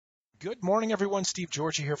Good morning, everyone. Steve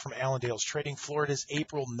Georgia here from Allendale's Trading. Florida's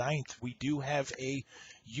April 9th. We do have a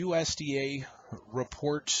USDA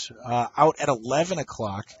report out at 11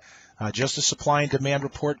 o'clock. Just a supply and demand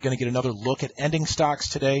report. Going to get another look at ending stocks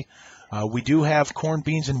today. We do have corn,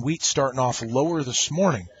 beans, and wheat starting off lower this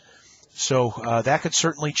morning. So that could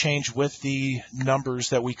certainly change with the numbers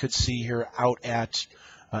that we could see here out at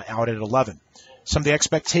 11. Some of the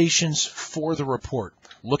expectations for the report.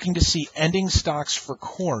 Looking to see ending stocks for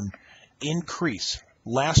corn increase.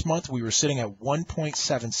 Last month we were sitting at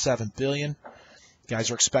 1.77 billion.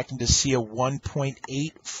 Guys are expecting to see a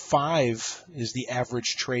 1.85 is the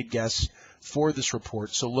average trade guess for this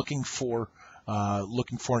report. So looking for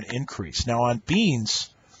an increase. Now on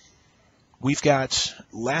beans, we've got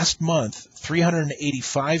last month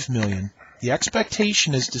 385 million. The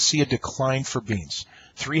expectation is to see a decline for beans.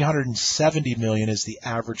 370 million is the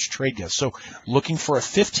average trade guess. So looking for a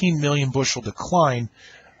 15 million bushel decline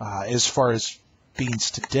as far as beans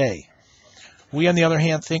today. We, on the other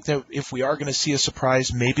hand, think that if we are going to see a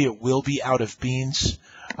surprise, maybe it will be out of beans.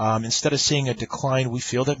 Instead of seeing a decline, we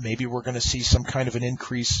feel that maybe we're going to see some kind of an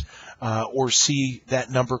increase or see that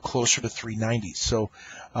number closer to 390. So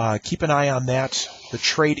keep an eye on that. The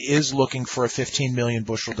trade is looking for a 15 million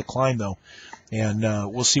bushel decline, though. And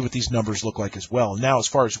we'll see what these numbers look like as well. Now, as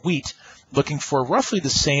far as wheat, looking for roughly the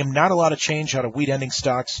same. Not a lot of change out of wheat ending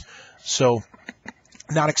stocks. So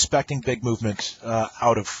not expecting big movement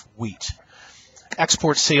out of wheat.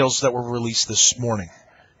 Export sales that were released this morning.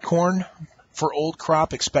 Corn for old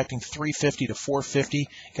crop expecting 350 to 450.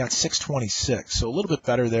 Got 626. So a little bit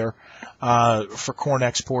better there for corn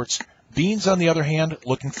exports. Beans, on the other hand,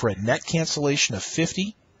 looking for a net cancellation of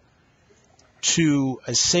 50 to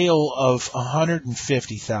a sale of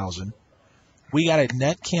 150,000. We got a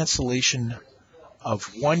net cancellation of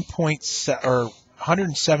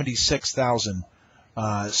 176,000.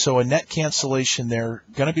 So a net cancellation there,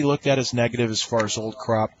 going to be looked at as negative as far as old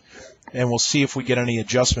crop, and we'll see if we get any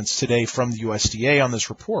adjustments today from the USDA on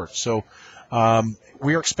this report. So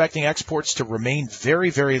we are expecting exports to remain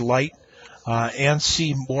very, very light and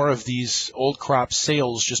see more of these old crop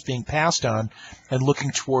sales just being passed on and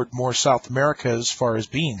looking toward more South America as far as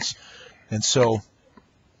beans. And so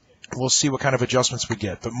we'll see what kind of adjustments we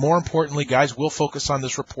get. But more importantly, guys, we'll focus on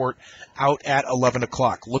this report out at 11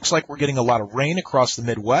 o'clock. Looks like we're getting a lot of rain across the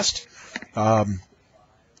Midwest.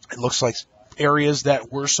 It looks like areas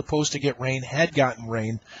that were supposed to get rain had gotten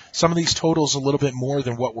rain. Some of these totals a little bit more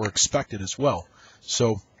than what were expected as well.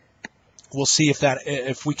 So we'll see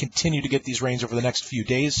if we continue to get these rains over the next few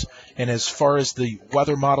days. And as far as the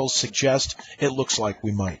weather models suggest, it looks like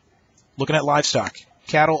we might. Looking at livestock,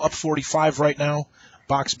 cattle up 45 right now.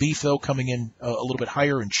 Box beef, though, coming in a little bit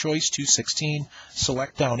higher in choice, 216.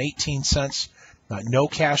 Select down 18 cents. No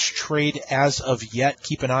cash trade as of yet.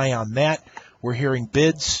 Keep an eye on that. We're hearing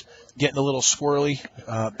bids getting a little squirrely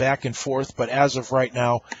back and forth, but as of right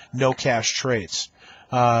now, no cash trades.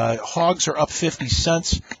 Hogs are up 50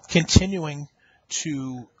 cents, continuing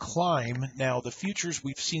to climb. Now, the futures,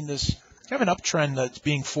 we've seen this kind of an uptrend that's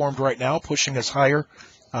being formed right now, pushing us higher,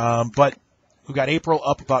 but we've got April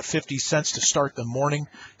up about 50 cents to start the morning.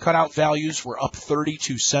 Cutout values were up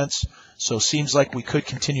 32 cents, so seems like we could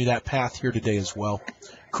continue that path here today as well.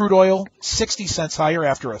 Crude oil, 60 cents higher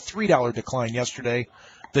after a $3 decline yesterday.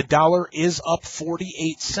 The dollar is up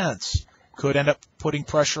 48 cents. Could end up putting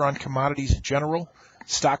pressure on commodities in general.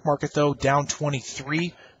 Stock market, though, down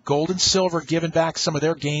 23. Gold and silver giving back some of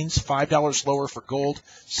their gains, $5 lower for gold.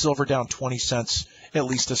 Silver down 20 cents, at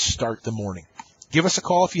least to start the morning. Give us a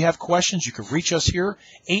call if you have questions. You can reach us here,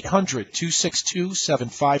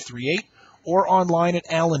 800-262-7538, or online at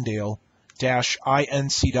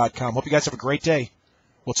allendale-inc.com. Hope you guys have a great day.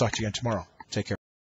 We'll talk to you again tomorrow. Take care.